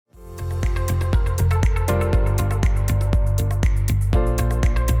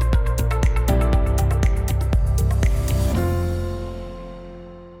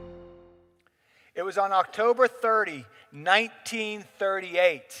was on October 30,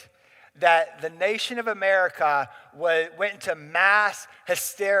 1938, that the nation of America went into mass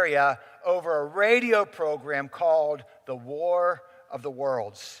hysteria over a radio program called The War of the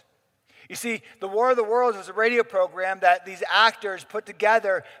Worlds. You see, The War of the Worlds was a radio program that these actors put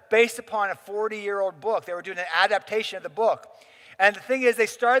together based upon a 40-year-old book. They were doing an adaptation of the book. And the thing is, they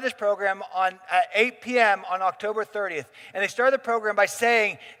started this program at 8 p.m. on October 30th. And they started the program by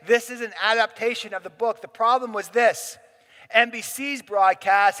saying, this is an adaptation of the book. The problem was this. NBC's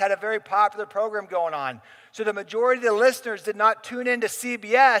broadcast had a very popular program going on. So the majority of the listeners did not tune in to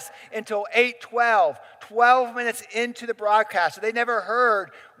CBS until 8:12, 12 minutes into the broadcast. So they never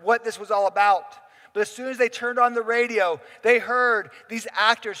heard what this was all about. But as soon as they turned on the radio, they heard these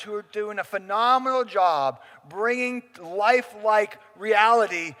actors who were doing a phenomenal job bringing lifelike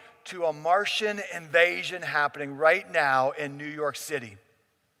reality to a Martian invasion happening right now in New York City.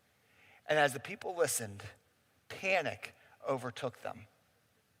 And as the people listened, panic overtook them.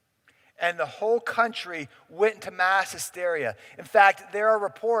 And the whole country went into mass hysteria. In fact, there are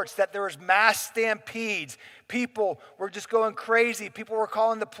reports that there was mass stampedes. People were just going crazy. People were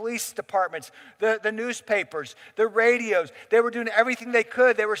calling the police departments, the newspapers, the radios. They were doing everything they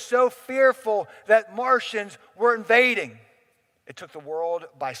could. They were so fearful that Martians were invading. It took the world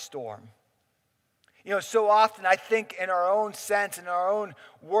by storm. You know, so often I think in our own sense, in our own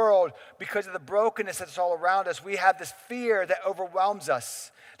world, because of the brokenness that's all around us, we have this fear that overwhelms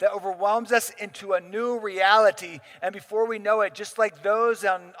us into a new reality. And before we know it, just like those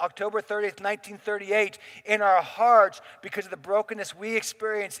on October 30th, 1938, in our hearts, because of the brokenness we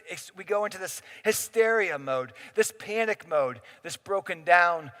experience, we go into this hysteria mode, this panic mode, this broken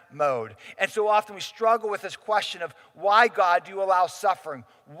down mode. And so often we struggle with this question of, why, God, do you allow suffering?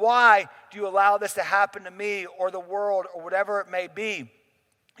 Why do you allow this to happen to me or the world or whatever it may be?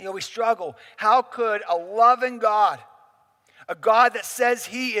 You know, we struggle. How could a loving God, a God that says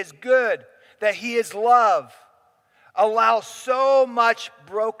he is good, that he is love, allow so much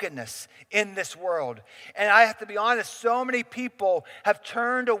brokenness in this world? And I have to be honest, so many people have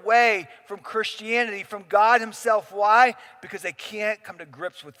turned away from Christianity, from God himself. Why? Because they can't come to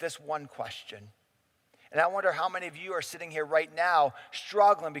grips with this one question. And I wonder how many of you are sitting here right now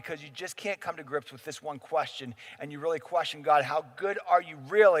struggling because you just can't come to grips with this one question, and you really question, God, how good are you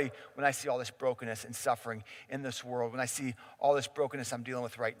really when I see all this brokenness and suffering in this world, when I see all this brokenness I'm dealing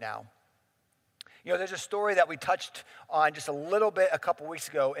with right now? You know, there's a story that we touched on just a little bit a couple weeks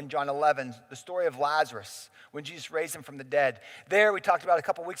ago in John 11, the story of Lazarus, when Jesus raised him from the dead. There we talked about a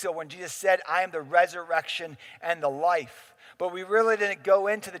couple weeks ago when Jesus said, I am the resurrection and the life. But we really didn't go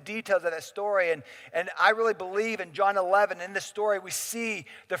into the details of that story. And I really believe in John 11, in this story, we see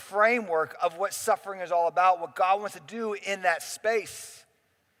the framework of what suffering is all about, what God wants to do in that space.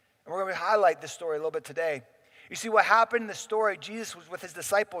 And we're going to highlight this story a little bit today. You see, what happened in the story, Jesus was with his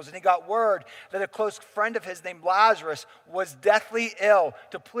disciples, and he got word that a close friend of his named Lazarus was deathly ill,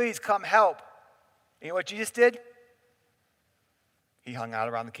 to please come help. And you know what Jesus did? He hung out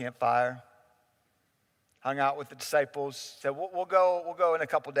around the campfire, hung out with the disciples, said, we'll go in a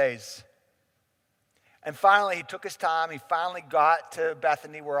couple days. And finally, he took his time. He finally got to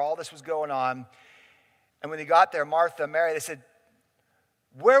Bethany where all this was going on. And when he got there, Martha and Mary, they said,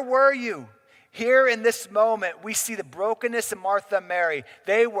 where were you? Here in this moment, we see the brokenness of Martha and Mary.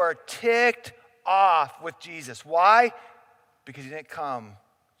 They were ticked off with Jesus. Why? Because he didn't come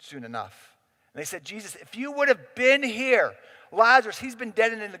soon enough. And they said, Jesus, if you would have been here, Lazarus, he's been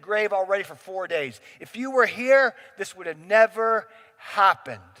dead and in the grave already for 4 days. If you were here, this would have never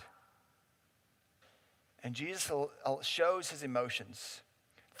happened. And Jesus shows his emotions.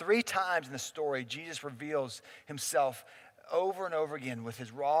 3 times in the story, Jesus reveals himself over and over again with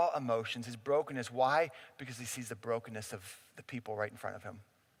his raw emotions, his brokenness. Why? Because he sees the brokenness of the people right in front of him.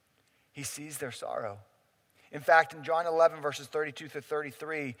 He sees their sorrow. In fact, in John 11, verses 32 through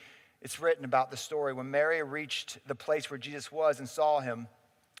 33, it's written about the story. When Mary reached the place where Jesus was and saw him,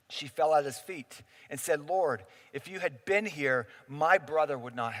 she fell at his feet and said, Lord, if you had been here, my brother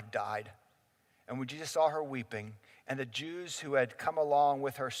would not have died. And when Jesus saw her weeping, and the Jews who had come along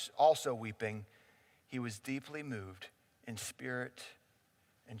with her also weeping, he was deeply moved in spirit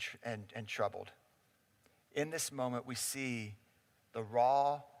and troubled. In this moment, we see the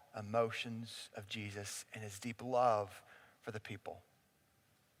raw emotions of Jesus and his deep love for the people.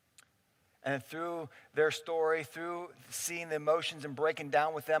 And through their story, through seeing the emotions and breaking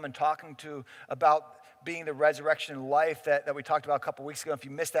down with them and talking about being the resurrection and life that we talked about a couple weeks ago. If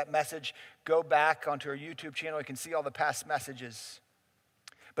you missed that message, go back onto our YouTube channel. You can see all the past messages.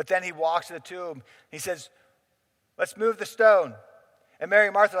 But then he walks to the tomb. He says, let's move the stone. And Mary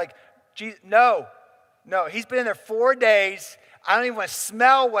and Martha are like, no, No, he's been in there 4 days. I don't even want to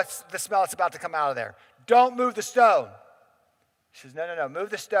smell what's the smell that's about to come out of there. Don't move the stone. She says, no, move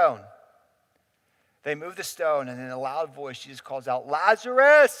the stone. They move the stone, and in a loud voice, Jesus calls out,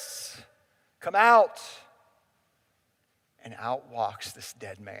 Lazarus, come out. And out walks this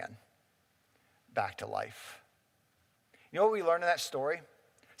dead man back to life. You know what we learned in that story?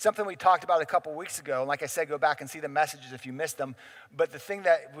 Something we talked about a couple weeks ago. And like I said, go back and see the messages if you missed them. But the thing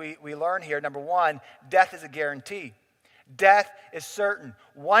that we learn here, number one, death is a guarantee. Death is certain.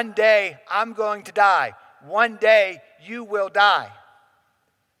 One day, I'm going to die. One day, you will die.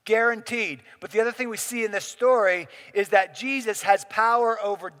 Guaranteed. But the other thing we see in this story is that Jesus has power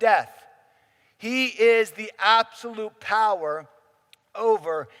over death. He is the absolute power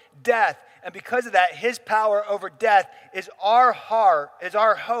over death. And because of that, his power over death is our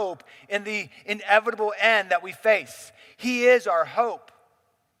hope in the inevitable end that we face. He is our hope.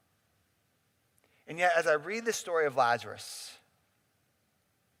 And yet, as I read the story of Lazarus,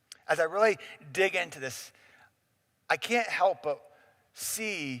 as I really dig into this, I can't help but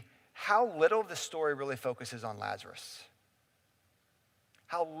see how little of the story really focuses on Lazarus.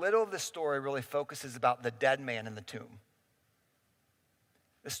 How little of the story really focuses about the dead man in the tomb.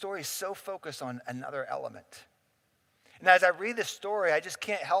 The story is so focused on another element. And as I read this story, I just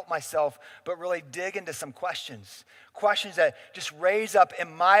can't help myself but really dig into some questions. Questions that just raise up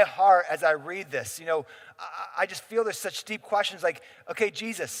in my heart as I read this. You know, I just feel there's such deep questions like, okay,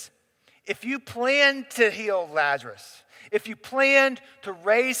 Jesus, if you planned to heal Lazarus, if you planned to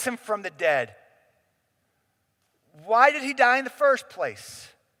raise him from the dead, why did he die in the first place?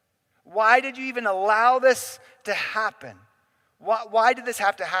 Why did you even allow this to happen? Why did this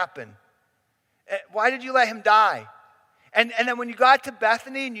have to happen? Why did you let him die? And then when you got to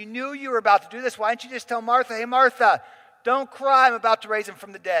Bethany and you knew you were about to do this, why didn't you just tell Martha, hey, Martha, don't cry, I'm about to raise him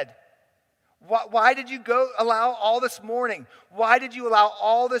from the dead? Why did you allow all this mourning? Why did you allow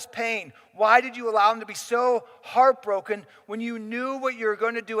all this pain? Why did you allow him to be so heartbroken when you knew what you were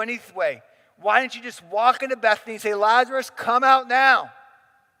going to do anyway? Why didn't you just walk into Bethany and say, Lazarus, come out now?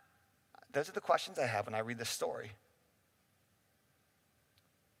 Those are the questions I have when I read this story.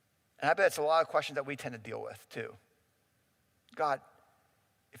 And I bet it's a lot of questions that we tend to deal with too. God,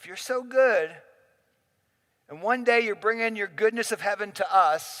 if you're so good, and one day you're bringing your goodness of heaven to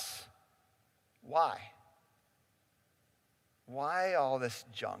us, why? Why all this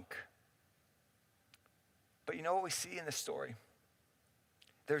junk? But you know what we see in this story?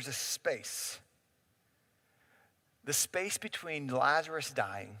 There's a space. The space between Lazarus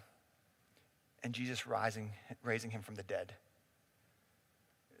dying and Jesus raising him from the dead.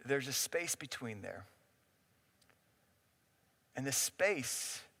 There's a space between there. And the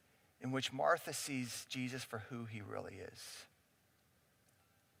space in which Martha sees Jesus for who he really is.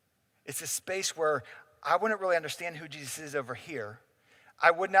 It's a space where I wouldn't really understand who Jesus is over here. I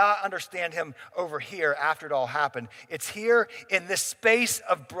would not understand him over here after it all happened. It's here in this space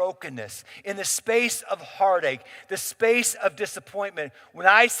of brokenness, in the space of heartache, the space of disappointment, when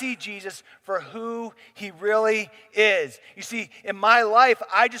I see Jesus for who he really is. You see, in my life,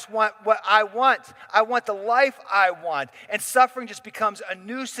 I just want what I want. I want the life I want. And suffering just becomes a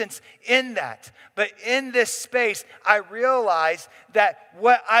nuisance in that. But in this space, I realize that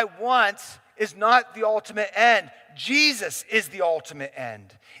what I want is not the ultimate end. Jesus is the ultimate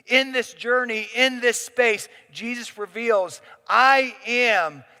end. In this journey, in this space, Jesus reveals, I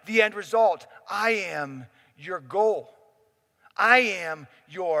am the end result. I am your goal. I am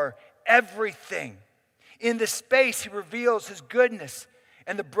your everything. In this space, he reveals his goodness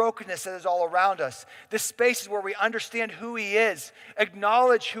and the brokenness that is all around us. This space is where we understand who he is,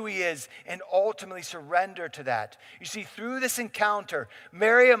 acknowledge who he is, and ultimately surrender to that. You see, through this encounter,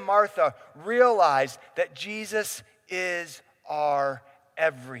 Mary and Martha realized that Jesus is our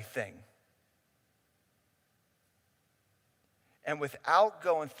everything. And without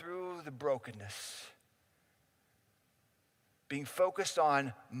going through the brokenness, being focused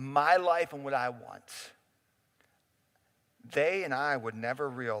on my life and what I want, they and I would never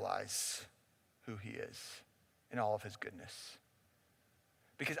realize who he is in all of his goodness.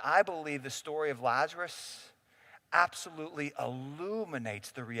 Because I believe the story of Lazarus absolutely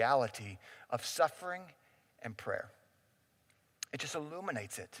illuminates the reality of suffering and prayer. It just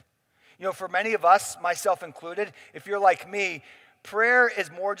illuminates it. You know, for many of us, myself included, if you're like me, prayer is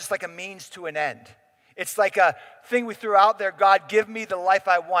more just like a means to an end. It's like a thing we threw out there, God, give me the life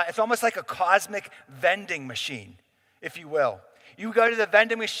I want. It's almost like a cosmic vending machine, if you will. You go to the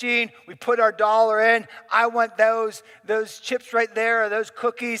vending machine, we put our dollar in. I want those chips right there or those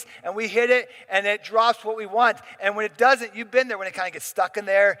cookies, and we hit it, and it drops what we want. And when it doesn't, you've been there when it kind of gets stuck in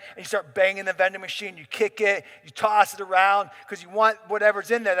there, and you start banging the vending machine, you kick it, you toss it around because you want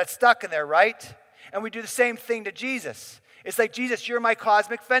whatever's in there that's stuck in there, right? And we do the same thing to Jesus. It's like, Jesus, you're my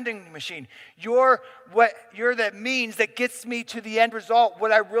cosmic vending machine. You're the means that gets me to the end result,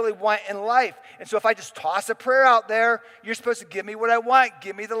 what I really want in life. And so if I just toss a prayer out there, you're supposed to give me what I want.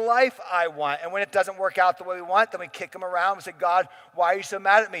 Give me the life I want. And when it doesn't work out the way we want, then we kick him around and say, God, why are you so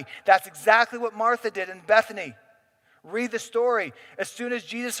mad at me? That's exactly what Martha did in Bethany. Read the story. As soon as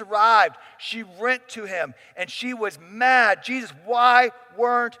Jesus arrived, she went to him and she was mad. Jesus, why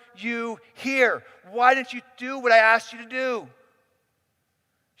weren't you here? Why didn't you do what I asked you to do?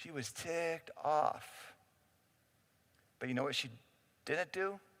 She was ticked off. But you know what she didn't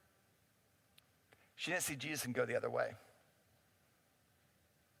do? She didn't see Jesus and go the other way.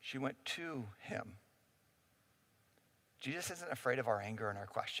 She went to him. Jesus isn't afraid of our anger and our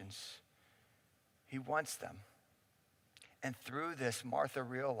questions. He wants them. And through this, Martha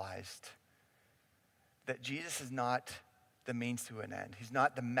realized that Jesus is not the means to an end. He's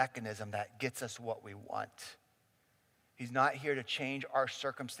not the mechanism that gets us what we want. He's not here to change our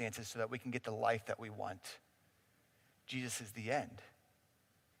circumstances so that we can get the life that we want. Jesus is the end.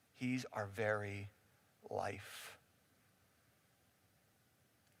 He's our very life.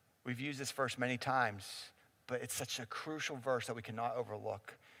 We've used this verse many times, but it's such a crucial verse that we cannot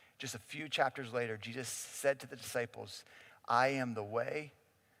overlook. Just a few chapters later, Jesus said to the disciples, I am the way,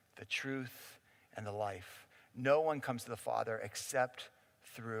 the truth, and the life. No one comes to the Father except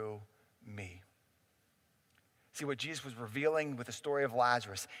through me. See what Jesus was revealing with the story of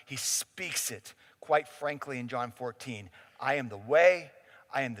Lazarus. He speaks it quite frankly in John 14. I am the way,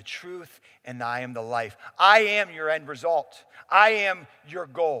 I am the truth, and I am the life. I am your end result. I am your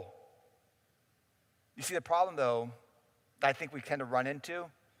goal. You see the problem, though, that I think we tend to run into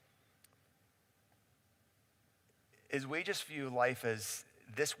is we just view life as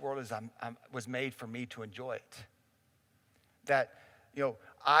this world was made for me to enjoy it. That,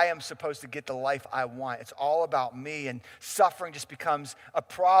 I am supposed to get the life I want. It's all about me, and suffering just becomes a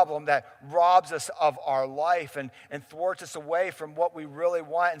problem that robs us of our life and thwarts us away from what we really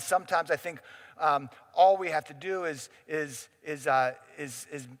want. And sometimes I think all we have to do is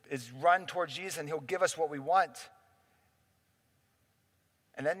run towards Jesus, and he'll give us what we want.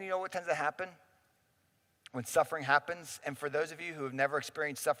 And then you know what tends to happen? When suffering happens, and for those of you who have never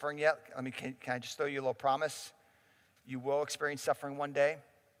experienced suffering yet, can I just throw you a little promise? You will experience suffering one day.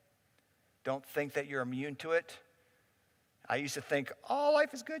 Don't think that you're immune to it. I used to think,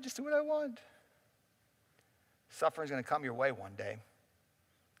 life is good, just do what I want. Suffering's going to come your way one day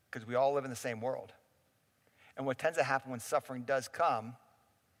because we all live in the same world. And what tends to happen when suffering does come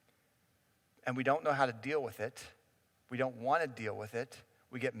and we don't know how to deal with it, we don't want to deal with it,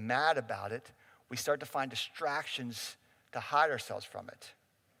 we get mad about it, we start to find distractions to hide ourselves from it.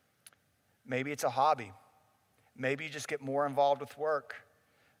 Maybe it's a hobby. Maybe you just get more involved with work.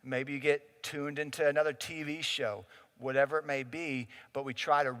 Maybe you get tuned into another TV show, whatever it may be, but we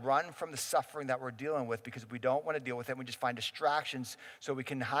try to run from the suffering that we're dealing with because we don't want to deal with it. We just find distractions so we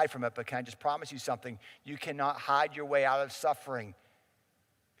can hide from it. But can I just promise you something? You cannot hide your way out of suffering.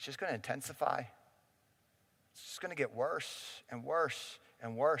 It's just going to intensify. It's just going to get worse and worse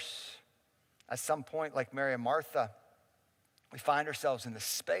and worse. At some point, like Mary and Martha, we find ourselves in the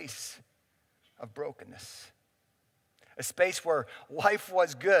space of brokenness. A space where life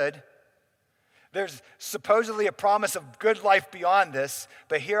was good. There's supposedly a promise of good life beyond this,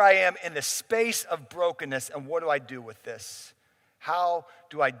 but here I am in the space of brokenness, and what do I do with this? How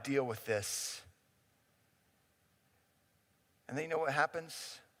do I deal with this? And then you know what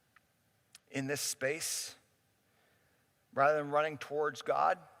happens? In this space, rather than running towards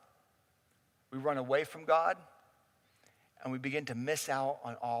God, we run away from God, and we begin to miss out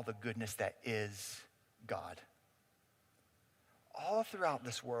on all the goodness that is God. All throughout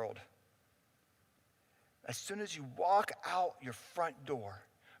this world, as soon as you walk out your front door,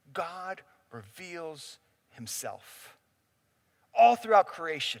 God reveals himself. All throughout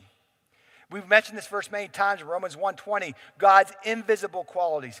creation. We've mentioned this verse many times in Romans 1:20, God's his visible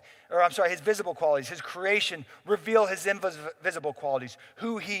qualities, his creation reveal his invisible qualities,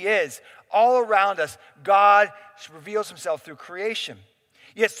 who he is. All around us, God reveals himself through creation.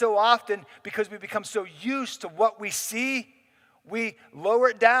 Yet so often, because we become so used to what we see, we lower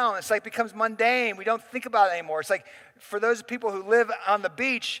it down. It's like it becomes mundane. We don't think about it anymore. It's like for those people who live on the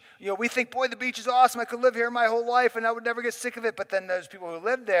beach, we think, boy, the beach is awesome. I could live here my whole life and I would never get sick of it. But then those people who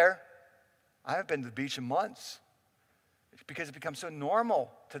live there, I haven't been to the beach in months. because it becomes so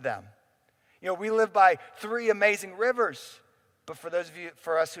normal to them. We live by 3 amazing rivers, but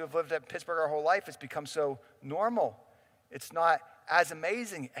for us who have lived at Pittsburgh our whole life, it's become so normal. It's not as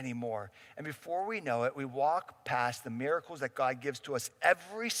amazing anymore. And before we know it, we walk past the miracles that God gives to us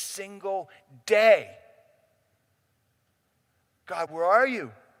every single day. God, where are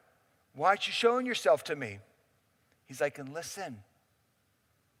you? Why aren't you showing yourself to me? He's like, and listen,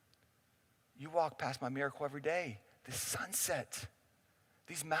 you walk past my miracle every day. The sunset,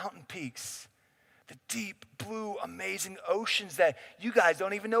 these mountain peaks, the deep blue amazing oceans that you guys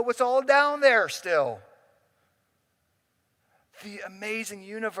don't even know what's all down there still. The amazing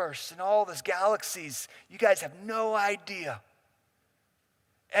universe and all these galaxies, you guys have no idea.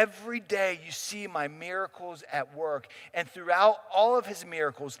 Every day you see my miracles at work. And throughout all of his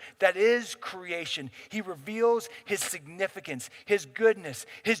miracles, that is creation, he reveals his significance, his goodness,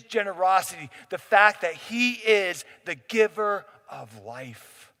 his generosity, the fact that he is the giver of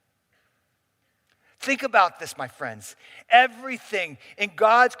life. Think about this, my friends. Everything in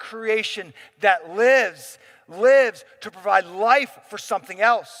God's creation that lives to provide life for something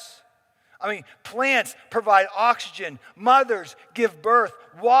else. Plants provide oxygen. Mothers give birth.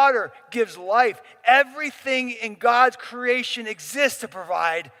 Water gives life. Everything in God's creation exists to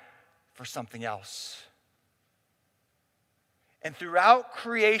provide for something else. And throughout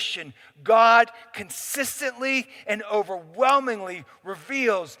creation, God consistently and overwhelmingly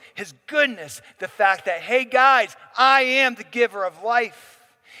reveals his goodness. The fact that, hey guys, I am the giver of life.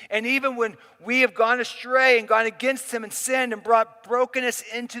 And even when we have gone astray and gone against him and sinned and brought brokenness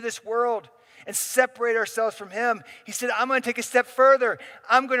into this world and separate ourselves from him, he said, I'm going to take a step further.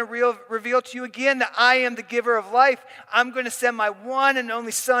 I'm going to reveal to you again that I am the giver of life. I'm going to send my one and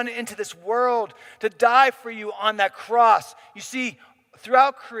only son into this world to die for you on that cross. You see,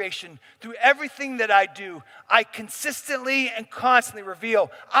 throughout creation, through everything that I do, I consistently and constantly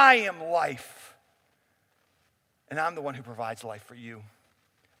reveal I am life. And I'm the one who provides life for you.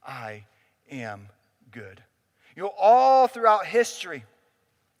 I am good. All throughout history,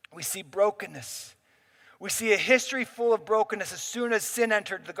 we see brokenness. We see a history full of brokenness as soon as sin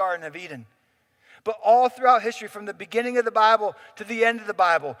entered the Garden of Eden. But all throughout history, from the beginning of the Bible to the end of the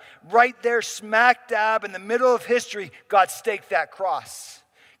Bible, right there smack dab in the middle of history, God staked that cross.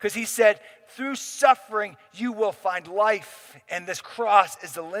 Because he said, through suffering, you will find life. And this cross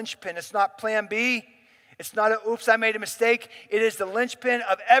is the linchpin. It's not plan B. It's not oops, I made a mistake. It is the linchpin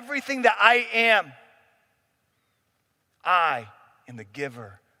of everything that I am. I am the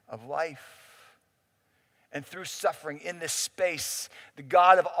giver of life. And through suffering in this space, the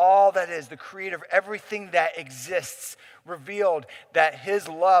God of all that is, the creator of everything that exists, revealed that his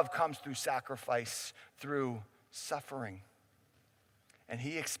love comes through sacrifice, through suffering. And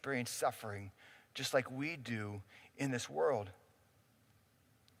he experienced suffering just like we do in this world.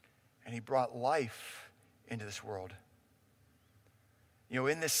 And he brought life into this world.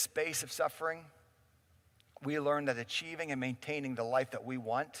 In this space of suffering, we learn that achieving and maintaining the life that we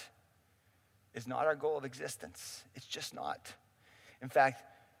want is not our goal of existence. It's just not. In fact,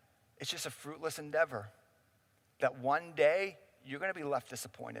 it's just a fruitless endeavor. That one day, you're going to be left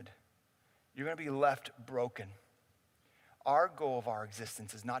disappointed. You're going to be left broken. Our goal of our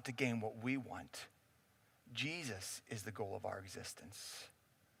existence is not to gain what we want. Jesus is the goal of our existence.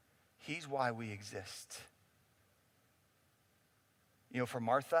 He's why we exist. For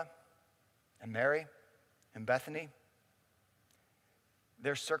Martha and Mary and Bethany,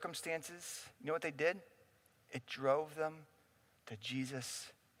 their circumstances, you know what they did? It drove them to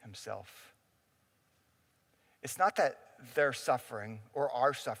Jesus himself. It's not that their suffering or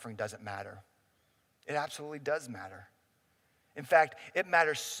our suffering doesn't matter. It absolutely does matter. In fact, it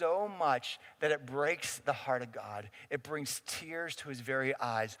matters so much that it breaks the heart of God. It brings tears to his very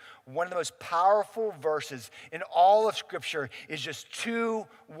eyes. One of the most powerful verses in all of Scripture is just 2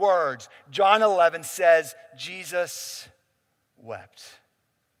 words. John 11 says, Jesus wept.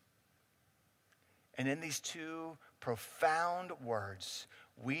 And in these 2 profound words,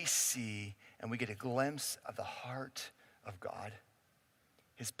 we see and we get a glimpse of the heart of God.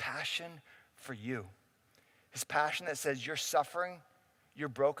 His passion for you. His passion that says your suffering, your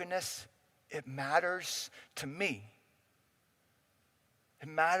brokenness, it matters to me. It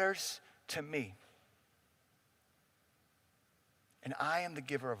matters to me. And I am the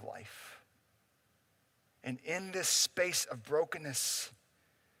giver of life. And in this space of brokenness,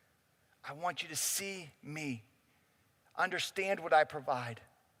 I want you to see me, understand what I provide,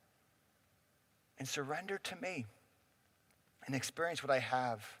 and surrender to me and experience what I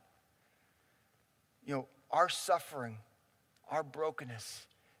have. Our suffering, our brokenness,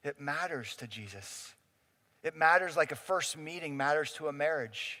 it matters to Jesus. It matters like a first meeting matters to a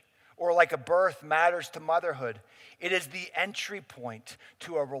marriage, or like a birth matters to motherhood. It is the entry point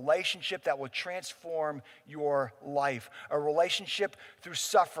to a relationship that will transform your life, a relationship through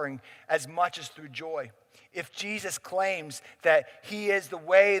suffering as much as through joy. If Jesus claims that he is the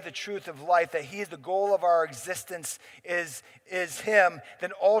way, the truth of life, that he is the goal of our existence is him,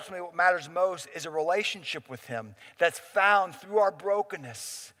 then ultimately what matters most is a relationship with him that's found through our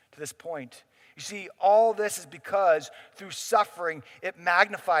brokenness to this point. You see, all this is because through suffering, it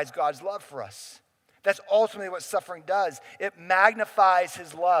magnifies God's love for us. That's ultimately what suffering does. It magnifies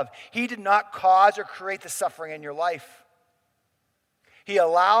his love. He did not cause or create the suffering in your life. He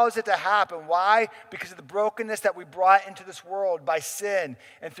allows it to happen. Why? Because of the brokenness that we brought into this world by sin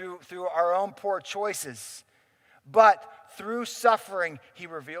and through our own poor choices. But through suffering, he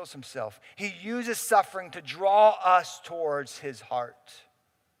reveals himself. He uses suffering to draw us towards his heart,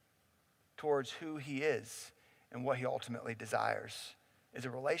 towards who he is and what he ultimately desires, is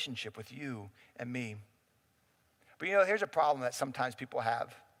a relationship with you and me. But here's a problem that sometimes people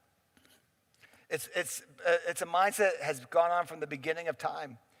have. It's a mindset that has gone on from the beginning of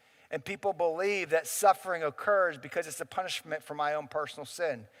time. And people believe that suffering occurs because it's a punishment for my own personal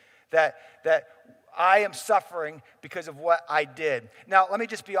sin. That I am suffering because of what I did. Now, let me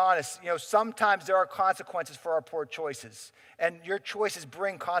just be honest. Sometimes there are consequences for our poor choices. And your choices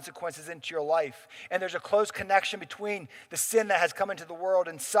bring consequences into your life. And there's a close connection between the sin that has come into the world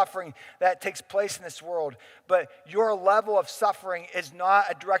and suffering that takes place in this world. But your level of suffering is not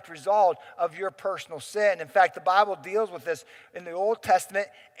a direct result of your personal sin. In fact, the Bible deals with this in the Old Testament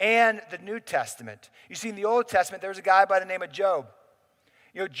and the New Testament. You see, in the Old Testament, there was a guy by the name of Job.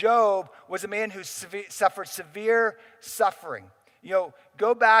 Job was a man who suffered severe suffering.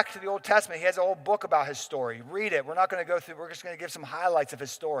 Go back to the Old Testament. He has a whole book about his story. Read it. We're not going to go through. We're just going to give some highlights of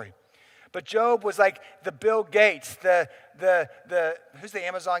his story. But Job was like the Bill Gates, who's the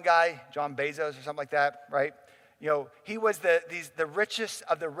Amazon guy? John Bezos or something like that, right? He was the richest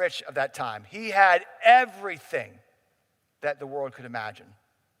of the rich of that time. He had everything that the world could imagine.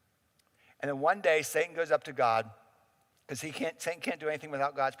 And then one day, Satan goes up to God, because Satan can't do anything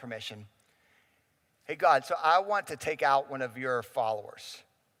without God's permission. Hey, God, so I want to take out one of your followers.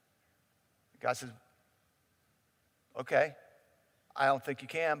 God says, okay. I don't think you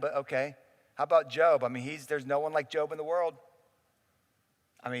can, but okay. How about Job? There's no one like Job in the world.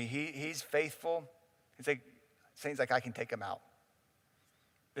 He's faithful. Satan's like, I can take him out.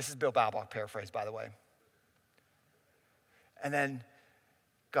 This is Bill Balbach paraphrase, by the way. And then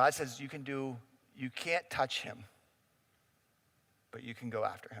God says, you can't touch him, but you can go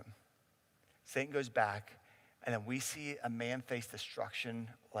after him. Satan goes back, and then we see a man face destruction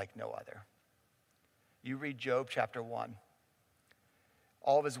like no other. You read Job chapter 1.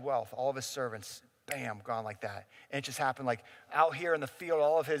 All of his wealth, all of his servants, bam, gone like that. And it just happened like out here in the field,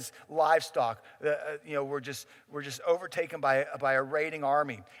 all of his livestock, were just overtaken by a raiding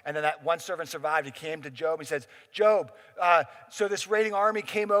army. And then that one servant survived. He came to Job and he says, Job, so this raiding army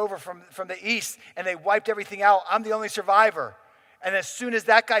came over from the east and they wiped everything out. I'm the only survivor. And as soon as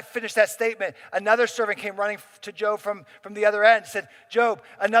that guy finished that statement, another servant came running to Job from the other end and said, Job,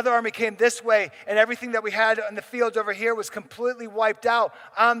 another army came this way, and everything that we had in the fields over here was completely wiped out.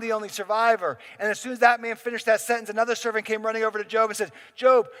 I'm the only survivor. And as soon as that man finished that sentence, another servant came running over to Job and said,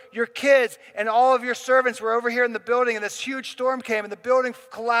 Job, your kids and all of your servants were over here in the building, and this huge storm came, and the building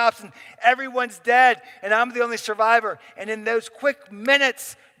collapsed, and everyone's dead, and I'm the only survivor. And in those quick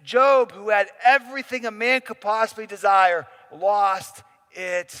minutes, Job, who had everything a man could possibly desire, lost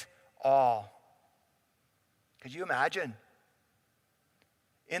it all. Could you imagine?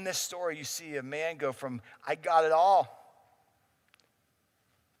 In this story, you see a man go from, I got it all,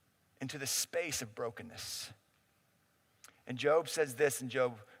 into the space of brokenness. And Job says this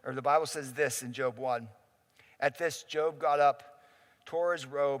the Bible says this in Job 1. At this, Job got up, tore his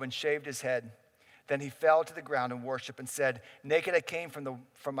robe, and shaved his head. Then he fell to the ground and worshiped and said, naked I came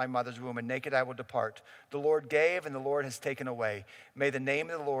from my mother's womb, and naked I will depart. The Lord gave, and the Lord has taken away. May the name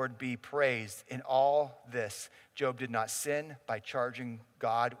of the Lord be praised. In all this, Job did not sin by charging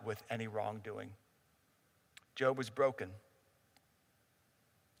God with any wrongdoing. Job was broken.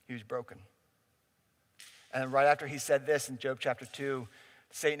 He was broken. And then right after he said this in Job chapter 2,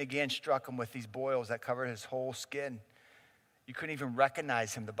 Satan again struck him with these boils that covered his whole skin. You couldn't even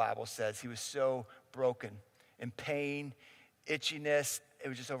recognize him, the Bible says. He was so broken, in pain, itchiness. It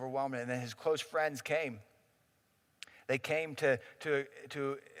was just overwhelming. And then his close friends came. They came to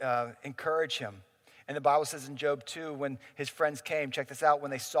encourage him. And the Bible says in Job 2, when his friends came, check this out,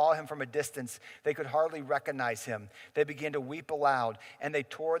 when they saw him from a distance, they could hardly recognize him. They began to weep aloud, and they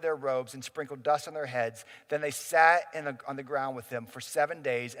tore their robes and sprinkled dust on their heads. Then they sat on the ground with him for 7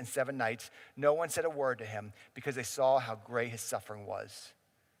 days and 7 nights. No one said a word to him because they saw how great his suffering was.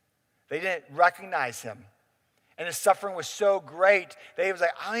 They didn't recognize him. And his suffering was so great, they was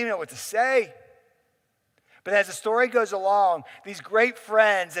like, I don't even know what to say. But as the story goes along, these great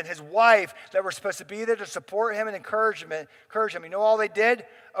friends and his wife that were supposed to be there to support him and encourage him, you know all they did?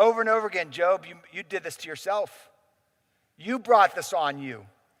 Over and over again, Job, you did this to yourself. You brought this on you.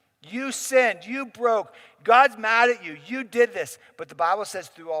 You sinned. You broke. God's mad at you. You did this. But the Bible says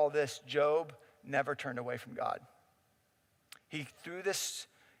through all this, Job never turned away from God. He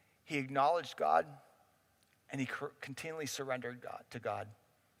acknowledged God, and he continually surrendered to God.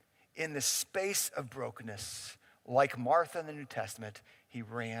 In the space of brokenness, like Martha in the New Testament, he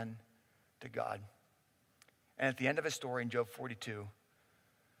ran to God. And at the end of his story in Job 42,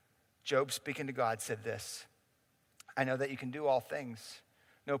 Job, speaking to God, said this, I know that you can do all things.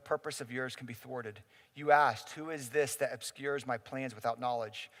 No purpose of yours can be thwarted. You asked, who is this that obscures my plans without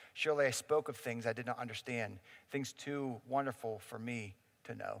knowledge? Surely I spoke of things I did not understand, things too wonderful for me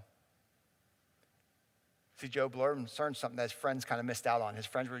to know. See, Job learned something that his friends kind of missed out on. His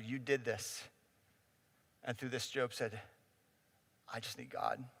friends were, you did this. And through this, Job said, I just need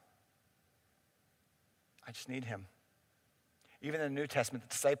God. I just need him. Even in the New Testament, the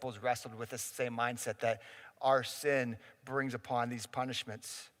disciples wrestled with this same mindset that our sin brings upon these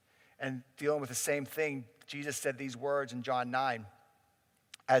punishments. And dealing with the same thing, Jesus said these words in John 9.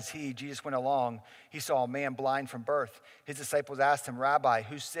 As Jesus went along, he saw a man blind from birth. His disciples asked him, Rabbi,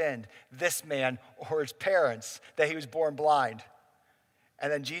 who sinned, this man or his parents, that he was born blind? And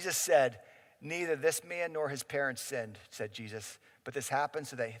then Jesus said, neither this man nor his parents sinned, said Jesus, but this happened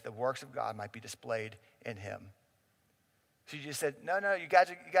so that the works of God might be displayed in him. So Jesus said, no, you guys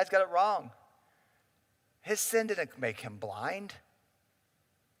got it wrong. His sin didn't make him blind,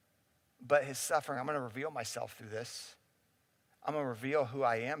 but his suffering, I'm going to reveal myself through this. I'm going to reveal who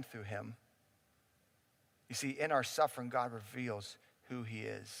I am through him. You see, in our suffering, God reveals who he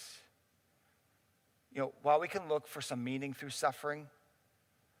is. You know, while we can look for some meaning through suffering,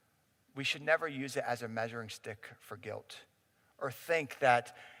 we should never use it as a measuring stick for guilt or think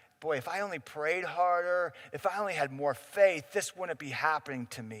that, boy, if I only prayed harder, if I only had more faith, this wouldn't be happening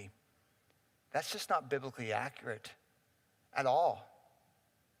to me. That's just not biblically accurate at all.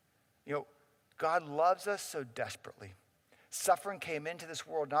 You know, God loves us so desperately. Suffering came into this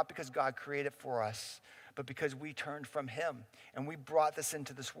world not because God created it for us, but because we turned from him and we brought this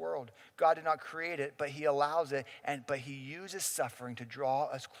into this world. God did not create it, but he allows it, but he uses suffering to draw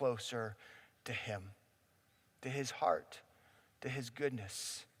us closer to him, to his heart, to his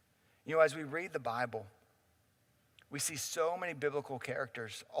goodness. You know, as we read the Bible, we see so many biblical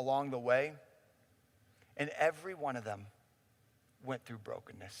characters along the way, and every one of them went through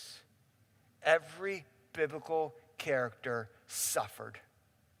brokenness. Every biblical character suffered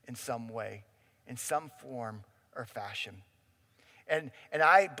in some way, in some form or fashion. And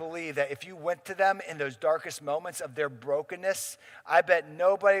I believe that if you went to them in those darkest moments of their brokenness, I bet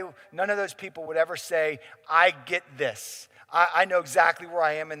none of those people would ever say, I get this. I know exactly where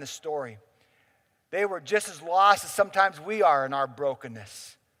I am in the story. They were just as lost as sometimes we are in our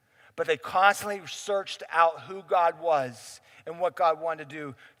brokenness. But they constantly searched out who God was and what God wanted to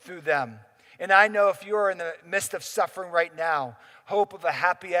do through them. And I know if you're in the midst of suffering right now, hope of a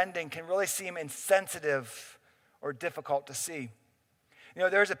happy ending can really seem insensitive or difficult to see. You know,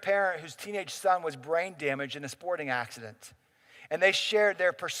 there's a parent whose teenage son was brain damaged in a sporting accident. And they shared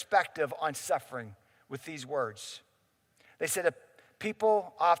their perspective on suffering with these words. They said,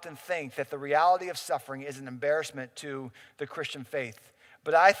 people often think that the reality of suffering is an embarrassment to the Christian faith.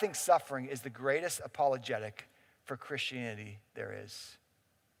 But I think suffering is the greatest apologetic for Christianity there is.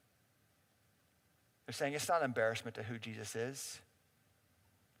 They're saying it's not an embarrassment to who Jesus is.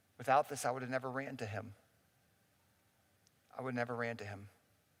 Without this, I would have never ran to him. I would never ran to him.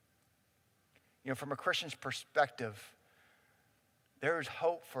 You know, from a Christian's perspective, there is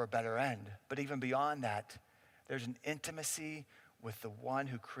hope for a better end. But even beyond that, there's an intimacy with the one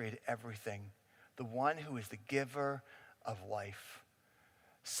who created everything, the one who is the giver of life.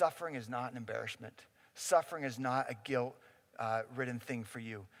 Suffering is not an embarrassment. Suffering is not a guilt-ridden thing for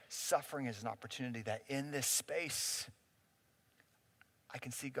you. Suffering is an opportunity that in this space, I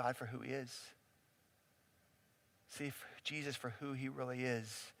can see God for who he is. See Jesus for who he really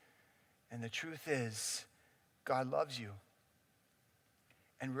is. And the truth is, God loves you.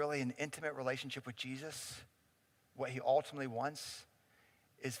 And really an intimate relationship with Jesus, what he ultimately wants,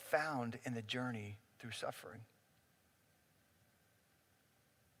 is found in the journey through suffering.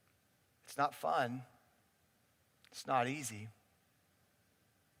 It's not fun. It's not easy.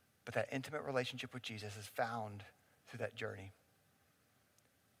 But that intimate relationship with Jesus is found through that journey.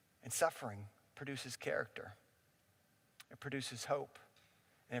 And suffering produces character. It produces hope.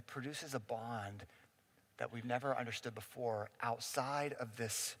 And it produces a bond that we've never understood before outside of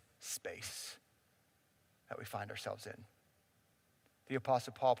this space that we find ourselves in. The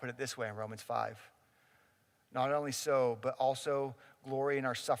Apostle Paul put it this way in Romans 5. Not only so, but also glory in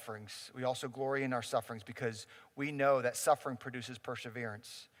our sufferings. We also glory in our sufferings because we know that suffering produces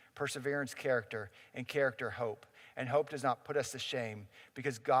perseverance. Perseverance, character, and character, hope. And hope does not put us to shame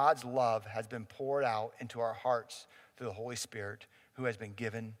because God's love has been poured out into our hearts through the Holy Spirit who has been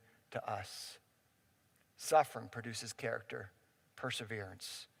given to us. Suffering produces character,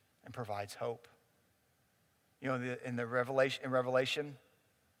 perseverance, and provides hope. You know, in Revelation,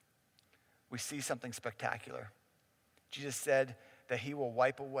 we see something spectacular. Jesus said that he will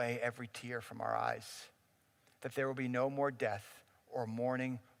wipe away every tear from our eyes, that there will be no more death or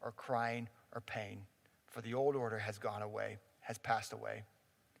mourning or crying or pain, for the old order has gone away, has passed away.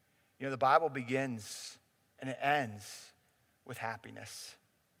 You know, the Bible begins and it ends with happiness.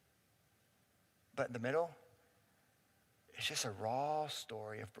 But in the middle, it's just a raw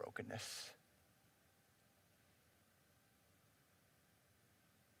story of brokenness.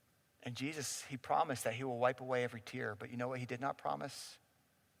 And Jesus, he promised that he will wipe away every tear. But you know what he did not promise?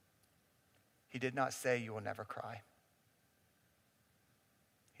 He did not say you will never cry.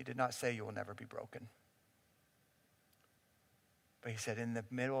 He did not say you will never be broken. But he said in the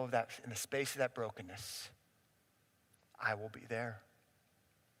middle of that, in the space of that brokenness, I will be there.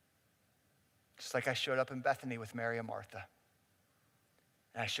 Just like I showed up in Bethany with Mary and Martha.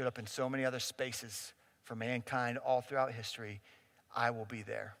 And I showed up in so many other spaces for mankind all throughout history. I will be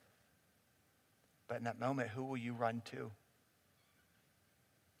there. But in that moment, who will you run to?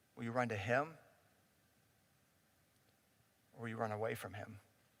 Will you run to him? Or will you run away from him?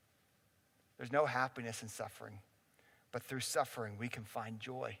 There's no happiness in suffering. But through suffering, we can find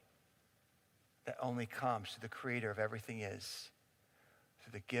joy that only comes through the creator of everything is,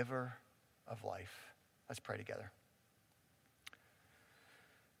 through the giver of life. Let's pray together.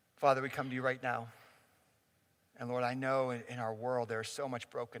 Father, we come to you right now. And Lord, I know in our world there is so much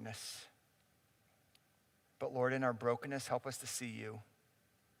brokenness. But Lord, in our brokenness, help us to see you.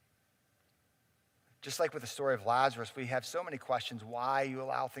 Just like with the story of Lazarus, we have so many questions. Why you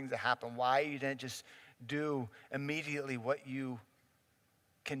allow things to happen? Why you didn't just do immediately what you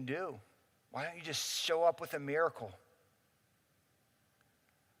can do? Why don't you just show up with a miracle?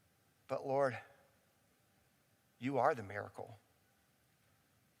 But Lord, you are the miracle.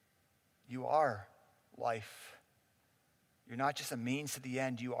 You are life. You're not just a means to the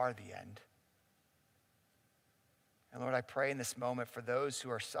end, you are the end. And Lord, I pray in this moment for those who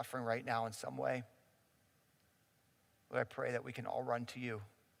are suffering right now in some way. Lord, I pray that we can all run to you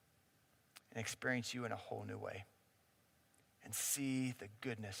and experience you in a whole new way and see the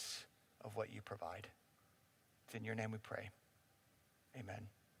goodness of what you provide. It's in your name we pray.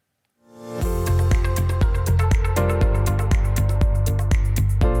 Amen.